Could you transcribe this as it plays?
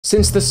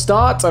Since the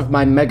start of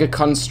my Mega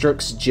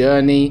Construx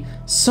journey,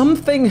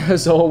 something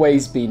has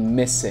always been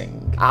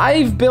missing.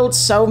 I've built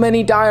so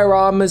many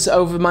dioramas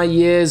over my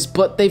years,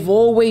 but they've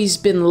always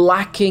been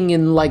lacking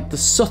in like the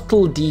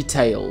subtle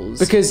details.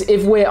 Because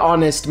if we're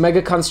honest,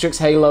 Mega Construx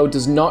Halo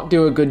does not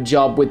do a good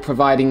job with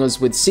providing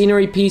us with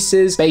scenery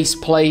pieces, base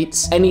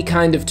plates, any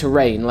kind of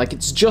terrain. Like,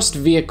 it's just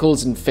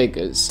vehicles and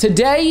figures.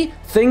 Today,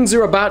 things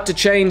are about to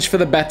change for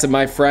the better,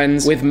 my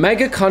friends, with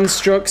Mega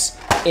Construx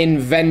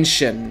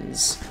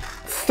Inventions.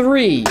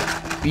 3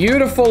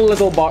 beautiful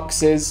little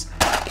boxes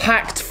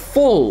packed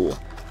full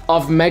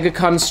of Mega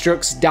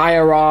Construx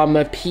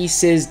diorama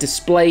pieces,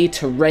 display,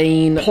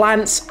 terrain,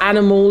 plants,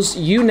 animals,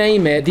 you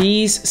name it.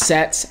 These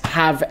sets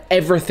have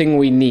everything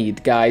we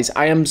need, guys.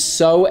 I am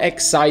so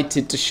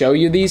excited to show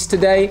you these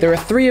today. There are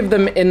 3 of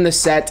them in the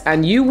set,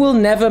 and you will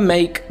never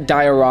make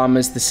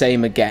dioramas the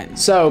same again.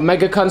 So,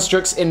 Mega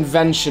Construx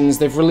Inventions,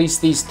 they've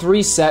released these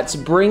 3 sets.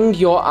 Bring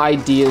your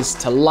ideas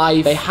to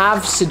life. They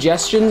have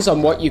suggestions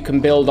on what you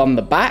can build on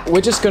the back.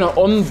 We're just gonna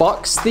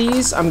unbox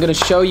these. I'm gonna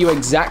show you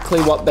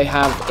exactly what they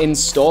have in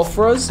store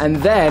for us, and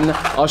then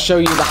I'll show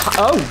you the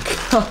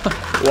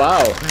oh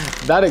wow,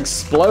 that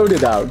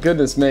exploded out,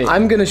 goodness me.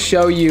 I'm gonna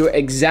show you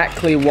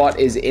exactly what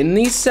is in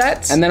these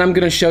sets, and then I'm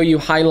gonna show you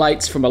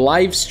highlights from a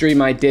live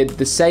stream I did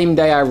the same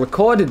day I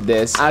recorded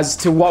this as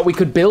to what we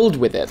could build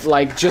with it,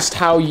 like just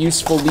how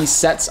useful these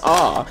sets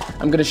are.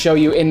 I'm gonna show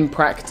you in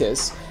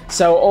practice.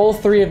 So all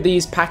 3 of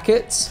these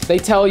packets, they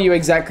tell you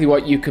exactly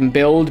what you can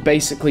build,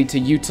 basically to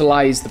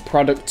utilize the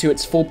product to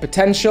its full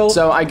potential.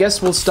 So I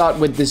guess we'll start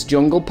with this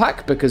jungle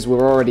pack because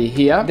we're already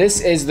here. This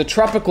is the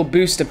tropical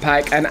booster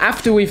pack, and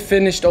after we've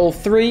finished all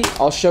 3,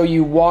 I'll show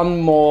you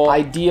one more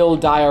ideal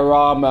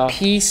diorama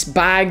piece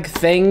bag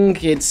thing.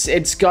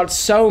 It's got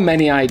so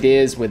many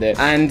ideas with it,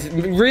 and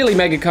really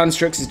Mega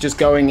Construx is just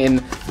going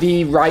in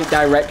the right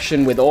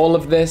direction with all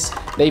of this.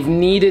 They've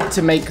needed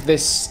to make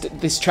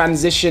this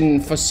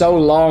transition for so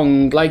long.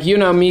 Like, you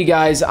know me,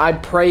 guys, I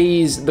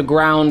praise the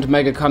ground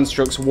Mega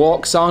Construx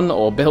walks on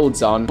or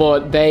builds on,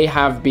 but they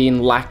have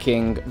been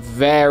lacking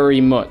very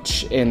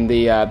much in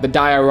the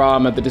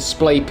diorama, the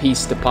display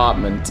piece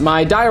department.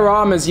 My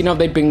dioramas, you know,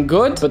 they've been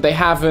good, but they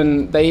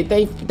haven't,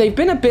 they've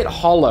been a bit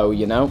hollow,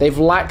 you know? They've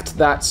lacked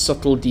that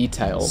subtle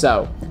detail.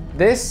 So,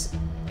 this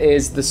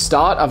is the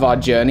start of our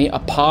journey, a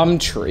palm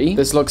tree.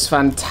 This looks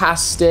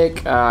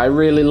fantastic. I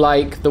really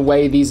like the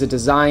way these are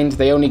designed.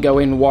 They only go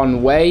in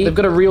one way. They've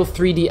got a real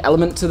 3D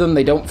element to them.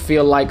 They don't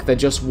feel like they're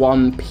just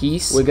one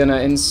piece. We're gonna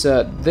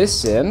insert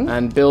this in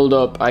and build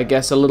up, I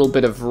guess, a little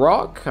bit of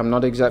rock. I'm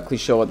not exactly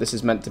sure what this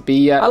is meant to be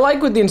yet. I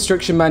like with the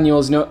instruction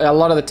manuals, you know, a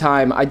lot of the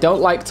time, I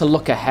don't like to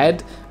look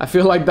ahead. I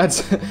feel like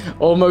that's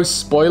almost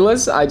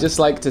spoilers. I just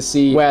like to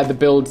see where the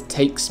build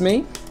takes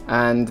me.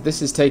 And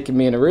this is taking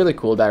me in a really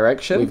cool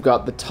direction. We've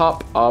got the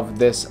top of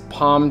this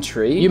palm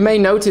tree. You may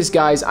notice,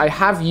 guys, I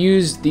have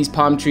used these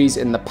palm trees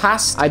in the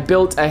past. I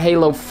built a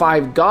Halo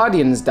 5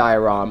 Guardians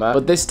diorama,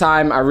 but this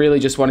time I really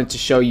just wanted to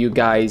show you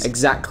guys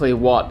exactly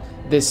what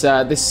this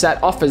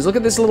set offers. Look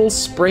at this little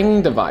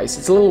spring device.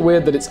 It's a little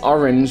weird that it's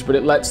orange, but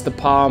it lets the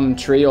palm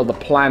tree or the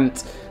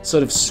plant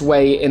sort of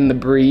sway in the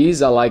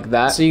breeze. I like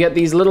that. So you get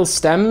these little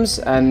stems,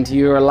 and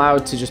you're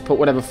allowed to just put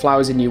whatever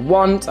flowers in you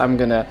want. I'm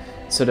gonna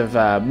sort of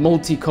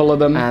multicolor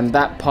them, and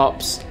that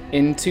pops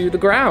into the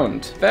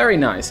ground. Very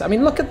nice. I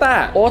mean, look at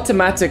that.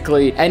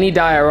 Automatically, any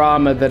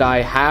diorama that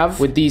I have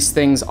with these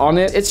things on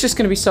it, it's just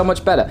gonna be so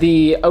much better.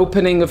 The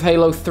opening of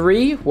Halo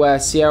 3, where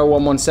Sierra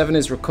 117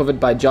 is recovered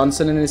by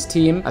Johnson and his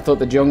team, I thought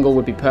the jungle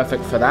would be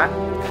perfect for that.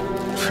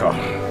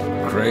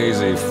 Oh,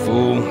 crazy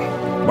fool.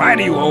 Why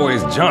do you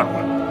always jump?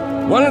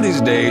 One of these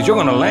days, you're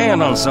gonna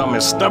land on something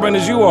as stubborn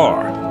as you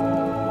are.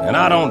 And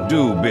I don't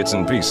do bits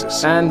and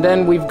pieces. And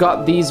then we've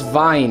got these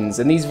vines,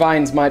 and these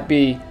vines might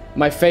be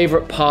my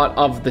favorite part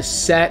of the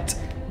set.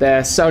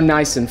 They're so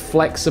nice and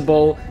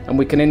flexible, and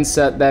we can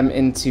insert them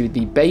into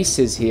the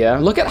bases here.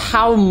 Look at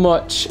how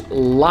much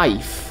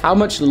life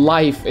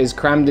is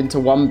crammed into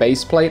one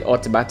base plate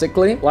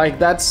automatically. Like,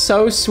 that's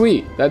so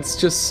sweet. That's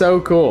just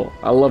so cool.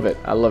 I love it.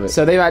 I love it.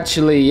 So they've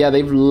actually, yeah,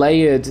 they've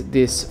layered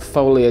this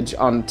foliage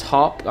on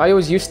top. I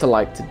always used to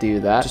like to do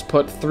that. Just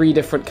put 3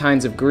 different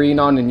kinds of green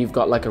on, and you've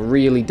got like a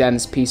really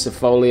dense piece of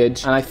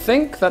foliage. And I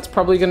think that's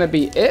probably gonna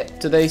be it.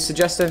 Do they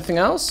suggest anything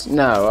else?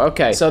 No,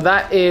 okay. So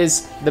that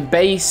is the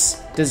base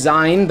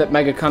design that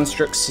Mega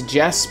Construx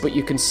suggests, but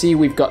you can see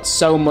we've got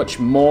so much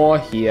more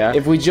here.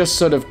 If we just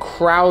sort of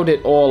crowd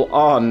it all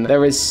on,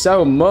 there is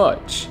so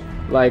much.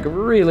 Like,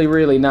 really,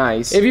 really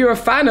nice. If you're a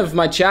fan of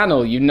my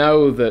channel, you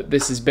know that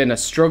this has been a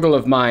struggle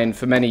of mine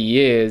for many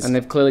years, and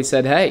they've clearly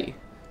said, hey,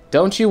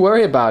 don't you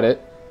worry about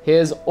it.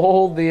 Here's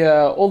all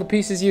the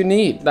pieces you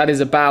need. That is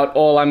about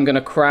all I'm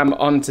gonna cram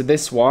onto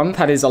this one.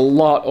 That is a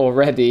lot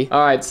already.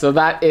 All right, so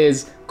that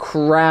is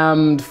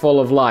crammed full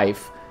of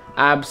life.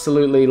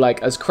 Absolutely,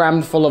 like, as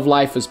crammed full of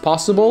life as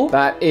possible.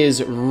 That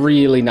is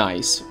really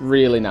nice.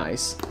 Really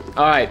nice.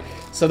 All right,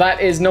 so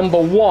that is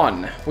number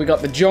 1. We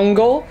got the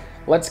jungle.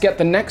 Let's get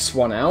the next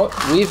one out.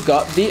 We've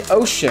got the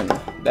ocean.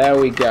 There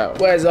we go.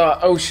 Where's our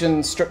ocean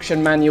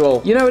instruction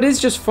manual? You know, it is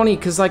just funny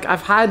because, like,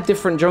 I've had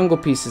different jungle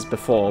pieces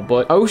before,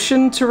 but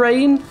ocean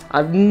terrain,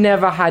 I've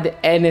never had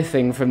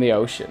anything from the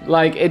ocean.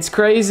 Like, it's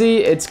crazy.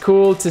 It's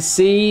cool to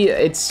see.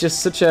 It's just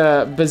such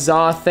a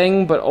bizarre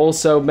thing, but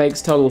also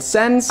makes total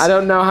sense. I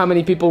don't know how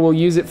many people will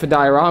use it for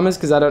dioramas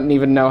because I don't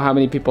even know how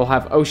many people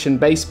have ocean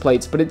base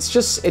plates, but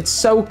it's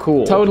so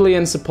cool. Totally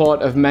in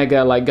support of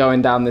Mega, like,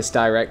 going down this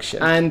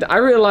direction. And I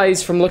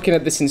realized from looking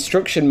at this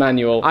instruction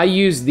manual, I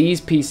used these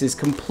pieces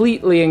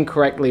completely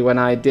incorrectly when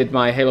I did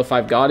my Halo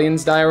 5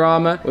 Guardians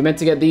diorama. We're meant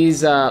to get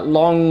these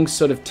long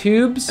sort of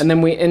tubes, and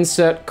then we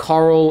insert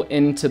coral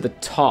into the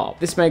top.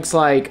 This makes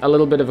like a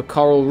little bit of a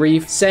coral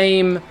reef.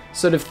 Same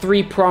sort of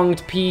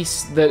three-pronged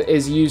piece that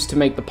is used to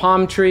make the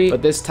palm tree,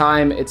 but this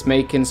time it's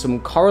making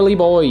some corally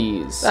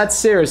boys. That's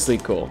seriously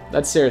cool.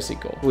 That's seriously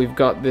cool. We've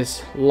got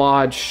this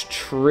large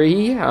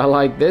tree. I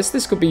like this.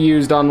 This could be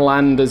used on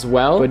land as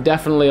well. We're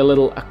definitely a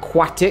little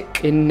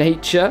aquatic in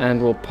nature,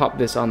 and we'll pop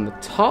this on the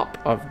top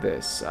of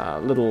this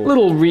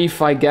little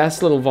reef, I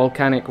guess, little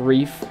volcanic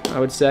reef, I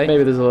would say.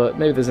 Maybe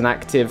there's an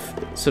active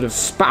sort of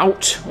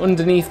spout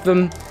underneath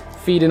them,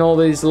 feeding all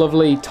these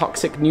lovely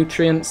toxic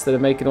nutrients that are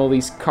making all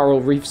these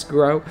coral reefs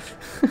grow.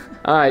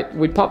 All right,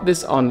 we pop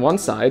this on one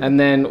side, and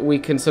then we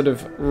can sort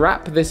of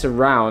wrap this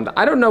around.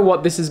 I don't know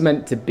what this is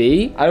meant to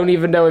be. I don't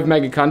even know if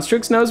Mega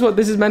Construx knows what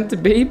this is meant to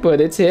be, but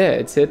it's here.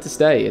 It's here to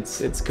stay.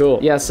 It's cool.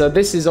 Yeah, so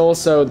this is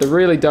also the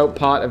really dope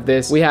part of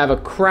this. We have a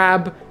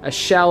crab, a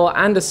shell,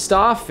 and a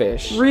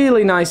starfish.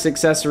 Really nice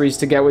accessories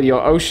to get with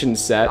your ocean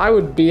set. I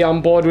would be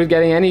on board with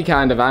getting any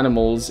kind of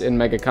animals in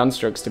Mega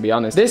Construx, to be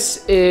honest.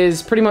 This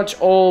is pretty much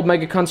all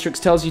Mega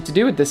Construx tells you to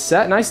do with this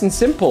set. Nice and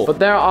simple, but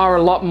there are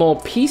a lot more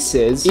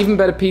pieces, even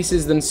better pieces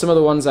than some of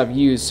the ones I've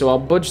used. So I'll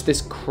budge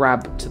this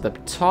crab to the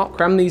top,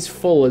 cram these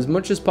full as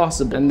much as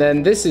possible. And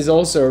then this is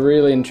also a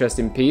really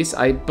interesting piece.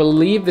 I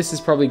believe this is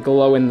probably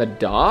glow in the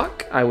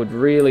dark. I would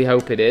really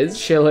hope it is.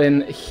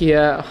 Chilling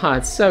here. Oh,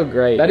 it's so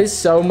great. That is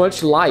so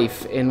much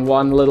life in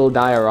one little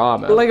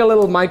diorama. Like a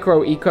little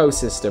micro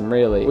ecosystem,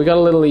 really. We got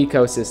a little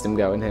ecosystem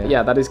going here.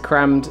 Yeah, that is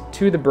crammed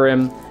to the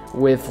brim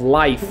with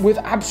life. With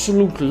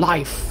absolute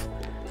life.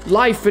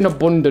 Life in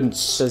abundance,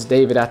 says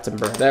David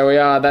Attenborough. There we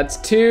are. That's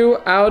 2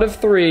 out of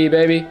 3,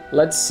 baby.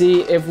 Let's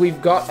see if we've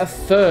got a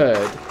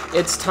third.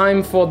 It's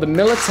time for the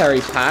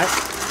military pack.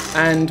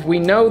 And we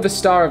know the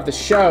star of the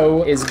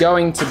show is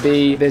going to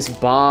be this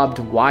barbed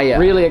wire.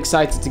 Really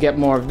excited to get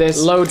more of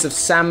this. Loads of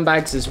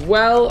sandbags as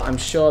well. I'm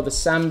sure the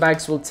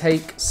sandbags will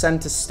take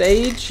center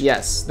stage.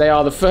 Yes, they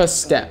are the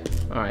first step.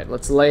 All right,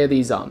 let's layer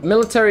these on.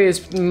 Military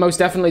is most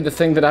definitely the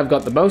thing that I've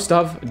got the most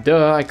of.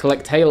 Duh, I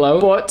collect Halo.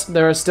 But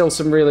there are still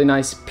some really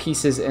nice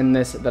pieces in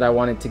this that I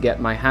wanted to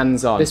get my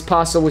hands on. This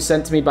parcel was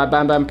sent to me by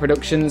Bam Bam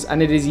Productions,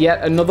 and it is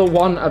yet another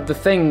one of the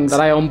things that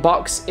I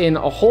unbox in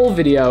a haul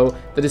video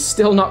that has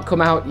still not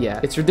come out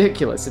yet. It's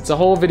ridiculous. It's a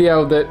whole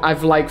video that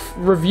I've like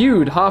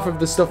reviewed half of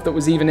the stuff that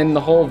was even in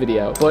the whole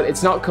video, but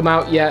it's not come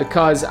out yet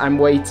because I'm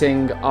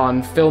waiting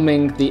on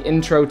filming the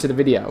intro to the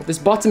video. This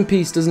bottom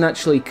piece doesn't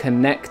actually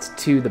connect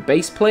to the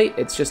base plate.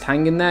 It's just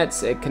hanging there.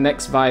 It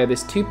connects via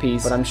this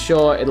 2-piece, but I'm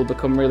sure it'll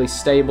become really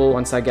stable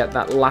once I get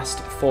that last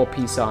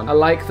 4-piece on. I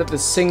like that the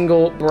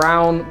single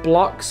brown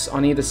blocks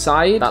on either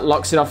side. That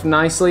locks it off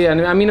nicely.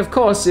 And I mean, of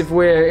course, if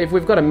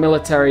we've got a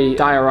military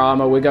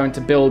diorama, we're going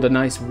to build a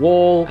nice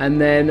wall. And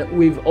then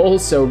we've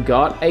also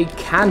got a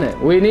cannon.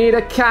 We need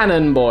a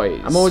cannon, boys.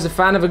 I'm always a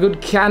fan of a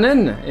good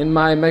cannon in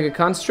my Mega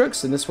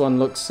Construx, and this one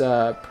looks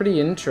pretty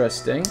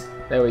interesting.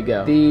 There we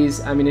go.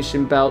 These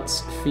ammunition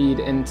belts feed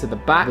into the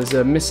back. There's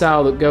a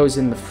missile that goes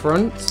in the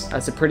front.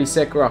 That's a pretty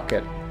sick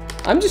rocket.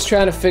 I'm just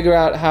trying to figure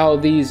out how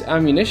these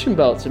ammunition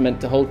belts are meant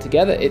to hold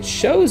together. It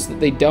shows that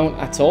they don't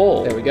at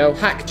all. There we go.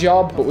 Hack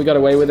job, but we got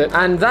away with it.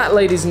 And that,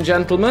 ladies and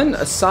gentlemen,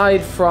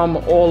 aside from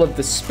all of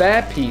the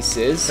spare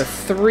pieces, the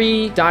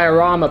 3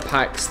 diorama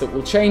packs that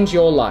will change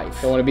your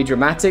life. Don't want to be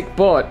dramatic,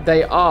 but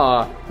they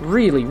are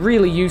really,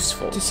 really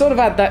useful to sort of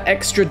add that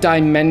extra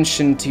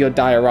dimension to your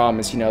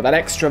dioramas, you know, that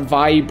extra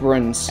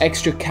vibrance,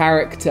 extra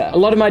character. A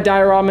lot of my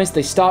dioramas,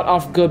 they start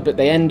off good, but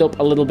they end up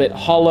a little bit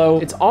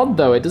hollow. It's odd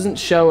though, it doesn't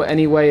show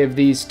any way of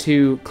these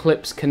 2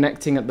 clips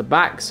connecting at the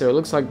back, so it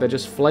looks like they're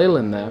just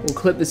flailing there. We'll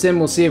clip this in,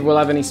 we'll see if we'll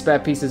have any spare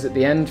pieces at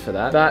the end for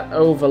that. That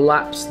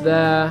overlaps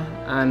there,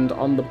 and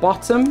on the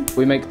bottom,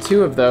 we make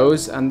 2 of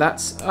those, and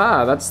that's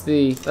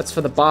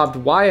for the barbed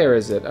wire,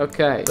 is it?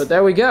 Okay, but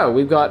there we go.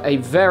 We've got a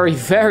very,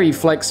 very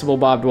flexible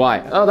barbed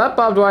wire. Oh, that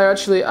barbed wire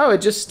actually, oh, it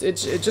just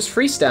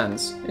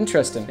freestands.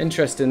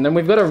 Interesting. Then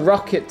we've got a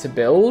rocket to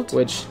build,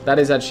 which that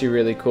is actually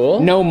really cool.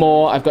 No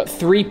more. I've got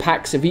 3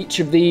 packs of each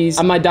of these,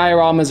 and my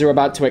dioramas are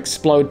about to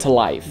explode to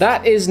life.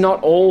 That is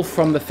not all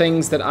from the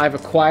things that I've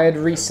acquired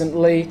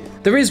recently.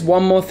 There is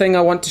one more thing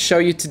I want to show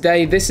you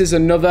today. This is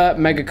another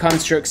Mega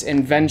Construx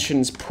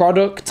Inventions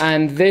product,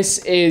 and this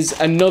is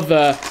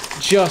another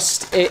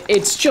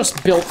it's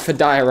just built for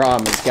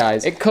dioramas,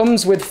 guys. It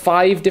comes with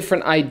 5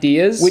 different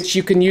ideas, which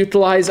you can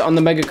utilize on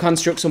the Mega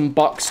Construx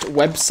Unboxed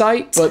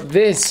website. But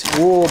this,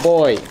 oh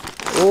boy,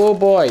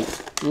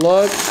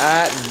 look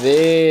at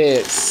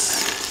this.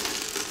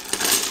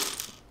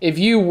 If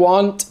you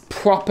want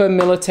proper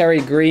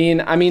military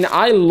green, I mean,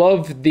 I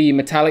love the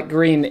metallic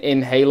green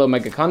in Halo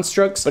Mega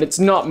Construx, but it's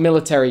not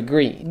military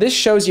green. This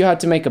shows you how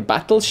to make a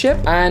battleship,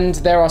 and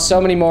there are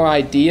so many more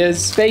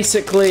ideas.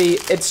 Basically,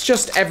 it's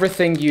just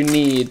everything you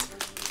need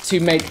to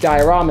make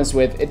dioramas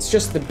with. It's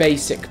just the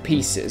basic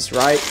pieces,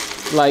 right?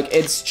 Like,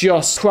 it's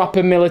just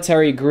proper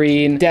military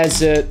green,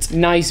 desert,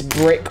 nice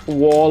brick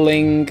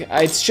walling.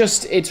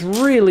 It's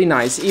really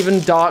nice. Even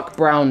dark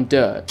brown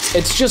dirt.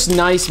 It's just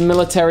nice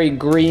military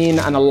green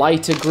and a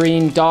lighter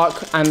green, dark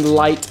and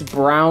light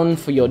brown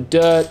for your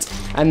dirt,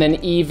 and then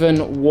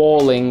even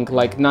walling,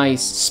 like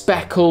nice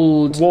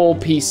speckled wall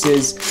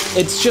pieces.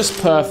 It's just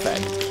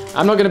perfect.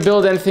 I'm not going to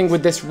build anything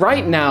with this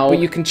right now, but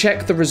you can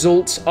check the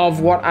results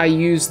of what I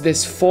use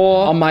this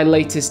for on my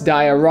latest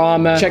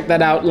diorama. Check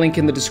that out, link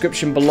in the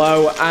description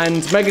below.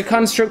 And Mega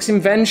Construx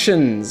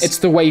Inventions. It's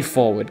the way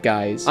forward,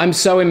 guys. I'm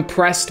so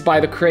impressed by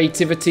the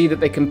creativity that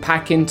they can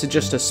pack into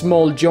just a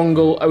small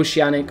jungle,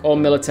 oceanic, or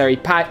military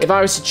pack. If I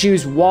was to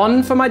choose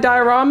one for my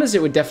dioramas,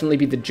 it would definitely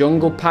be the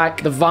jungle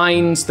pack. The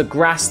vines, the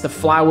grass, the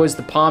flowers,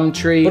 the palm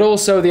tree, but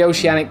also the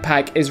oceanic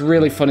pack is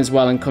really fun as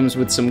well and comes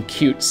with some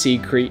cute sea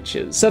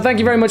creatures. So thank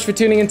you very much for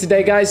tuning in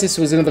today, guys. This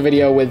was another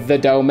video with The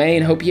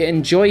Domain. Hope you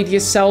enjoyed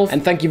yourself,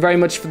 and thank you very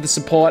much for the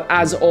support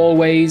as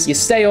always. You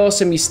stay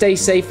awesome, you stay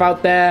safe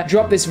out there.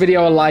 Drop this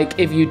video a like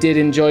if you did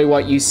enjoy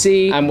what you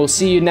see, and we'll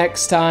see you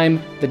next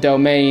time. The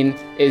Domain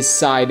is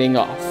signing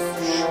off.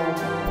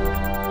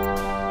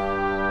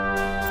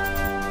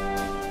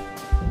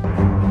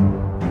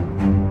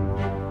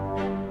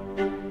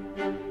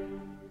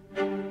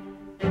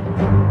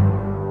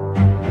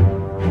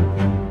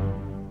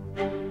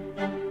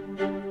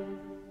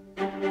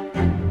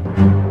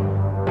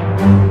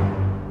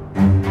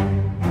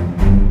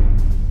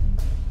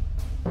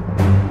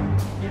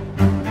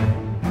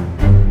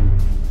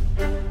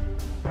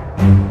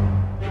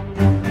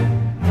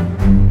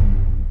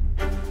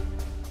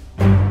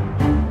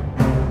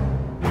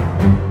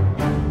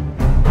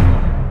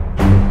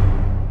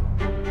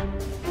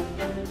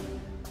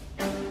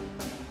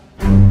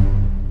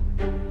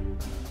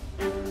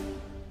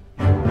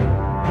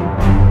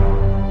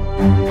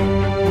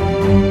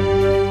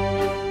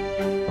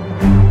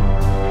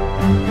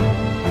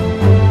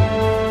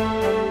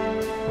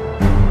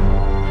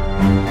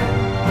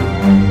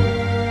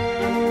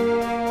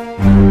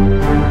 you.